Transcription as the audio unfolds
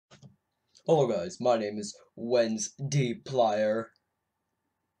Hello guys, my name is Wednesday Plier.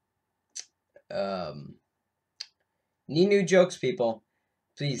 Um, Need new jokes, people?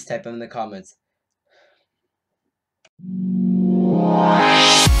 Please type them in the comments.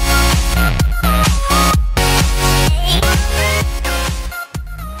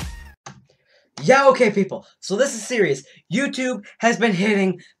 Yeah, okay, people. So this is serious. YouTube has been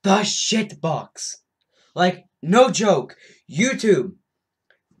hitting the shit box. Like, no joke. YouTube,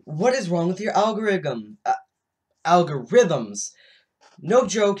 what is wrong with your algorithms? No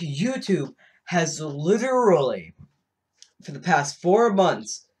joke. YouTube has literally, for the past 4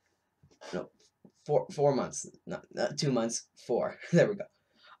 months, no, 4 months, not 2 months, 4. There we go.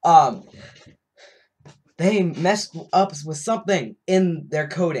 They messed up with something in their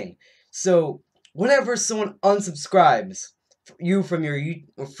coding. So whenever someone unsubscribes you from your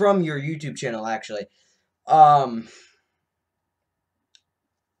YouTube channel, actually,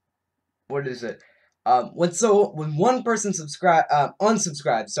 what is it? When one person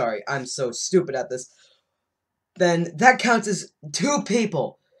unsubscribes, sorry, I'm so stupid at this, then that counts as two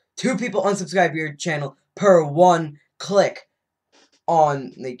people. Two people unsubscribe your channel per one click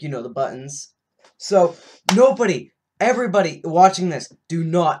on, like, the buttons. So, everybody watching this, do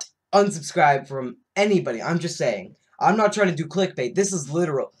not unsubscribe from anybody. I'm just saying. I'm not trying to do clickbait. This is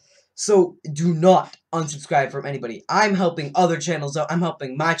literal. So, do not unsubscribe from anybody. I'm helping other channels out. I'm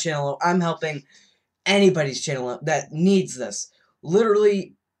helping my channel out. I'm helping anybody's channel out that needs this.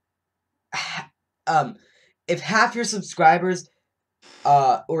 Literally, if half your subscribers,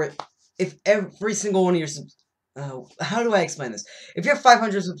 or if every single one of your how do I explain this? If you have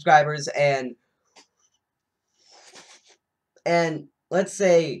 500 subscribers and let's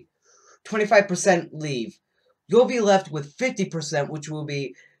say 25% leave, you'll be left with 50%, which will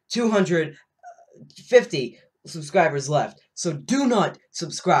be 250 subscribers left. So do not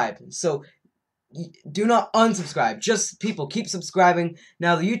subscribe. So do not unsubscribe. Just people keep subscribing.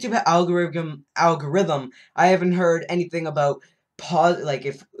 Now the YouTube algorithm, I haven't heard anything about like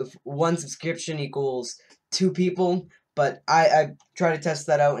if one subscription equals 2 people, but I try to test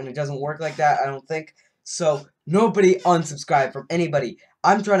that out and it doesn't work like that, I don't think. So nobody unsubscribe from anybody.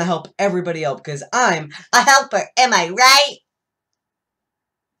 I'm trying to help everybody out because I'm a helper. Am I right?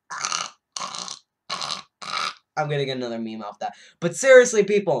 I'm gonna get another meme off that. But seriously,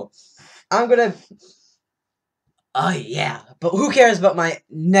 people, I'm gonna... Oh, yeah. But who cares about my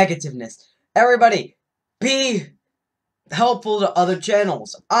negativeness? Everybody, be helpful to other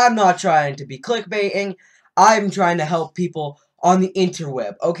channels. I'm not trying to be clickbaiting. I'm trying to help people on the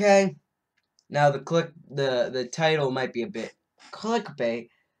interweb, okay? Now, the title might be a bit clickbait,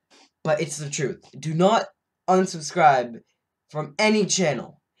 but it's the truth. Do not unsubscribe from any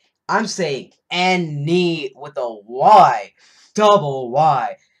channel. I'm saying any with a Y. Double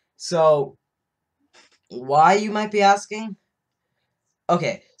Y. So, why, you might be asking?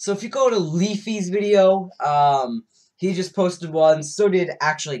 Okay, so if you go to Leafy's video, he just posted one, so did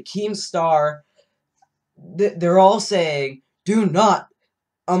actually Keemstar. They're all saying, do not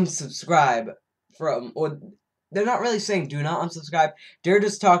unsubscribe from, or they're not really saying do not unsubscribe, they're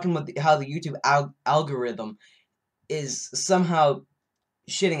just talking about how the YouTube algorithm is somehow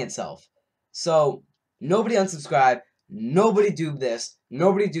shitting itself. So, nobody unsubscribe, nobody do this,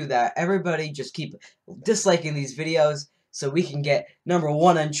 nobody do that, everybody just keep disliking these videos so we can get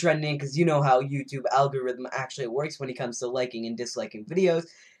 #1 on trending, because you know how YouTube algorithm actually works when it comes to liking and disliking videos.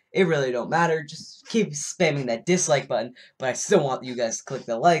 It really don't matter, just keep spamming that dislike button, but I still want you guys to click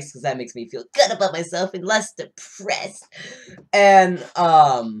the likes, because that makes me feel good about myself and less depressed. And,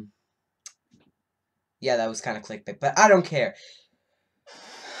 yeah, that was kind of clickbait, but I don't care.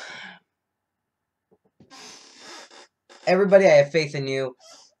 Everybody, I have faith in you.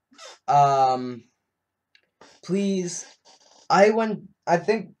 Please, I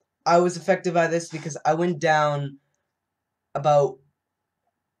think I was affected by this because I went down about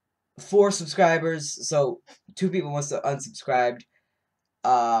 4 subscribers, so 2 people must have unsubscribed,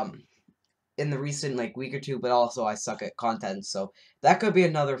 in the recent, like, week or 2, but also I suck at content, so that could be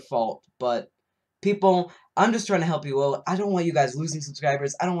another fault, but people, I'm just trying to help you out. I don't want you guys losing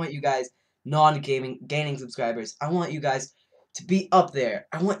subscribers. I don't want you guys gaining subscribers. I want you guys to be up there.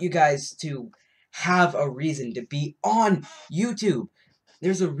 I want you guys to have a reason to be on YouTube.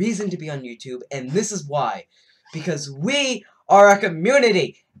 There's a reason to be on YouTube, and this is why. Because we are a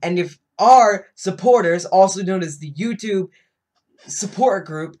community, and if our supporters, also known as the YouTube support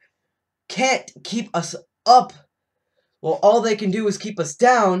group, can't keep us up, well, all they can do is keep us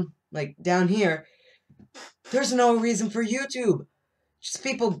down, like down here, there's no reason for YouTube. Just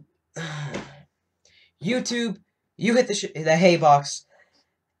people... YouTube, you hit the hay box,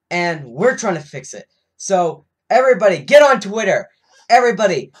 and we're trying to fix it. So, everybody, get on Twitter.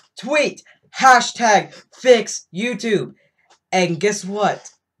 Everybody, tweet, hashtag, fix YouTube. And guess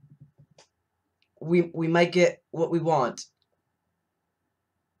what? We might get what we want.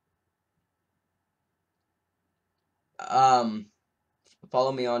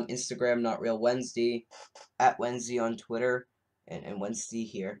 Follow me on Instagram, NotRealWednesday, @Wednesday on Twitter, and Wednesday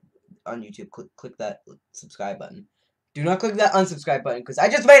here on YouTube. Click that subscribe button. Do not click that unsubscribe button, because I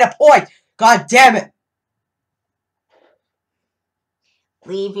just made a point! God damn it!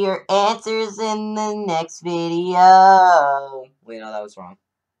 Leave your answers in the next video. Wait, no, that was wrong.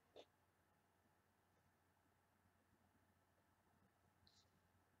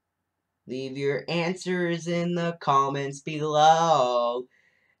 Leave your answers in the comments below.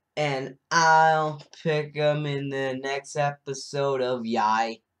 And I'll pick them in the next episode of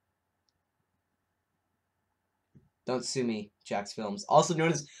Yai. Don't sue me, Jax Films. Also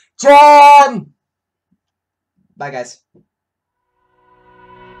known as John! Bye, guys.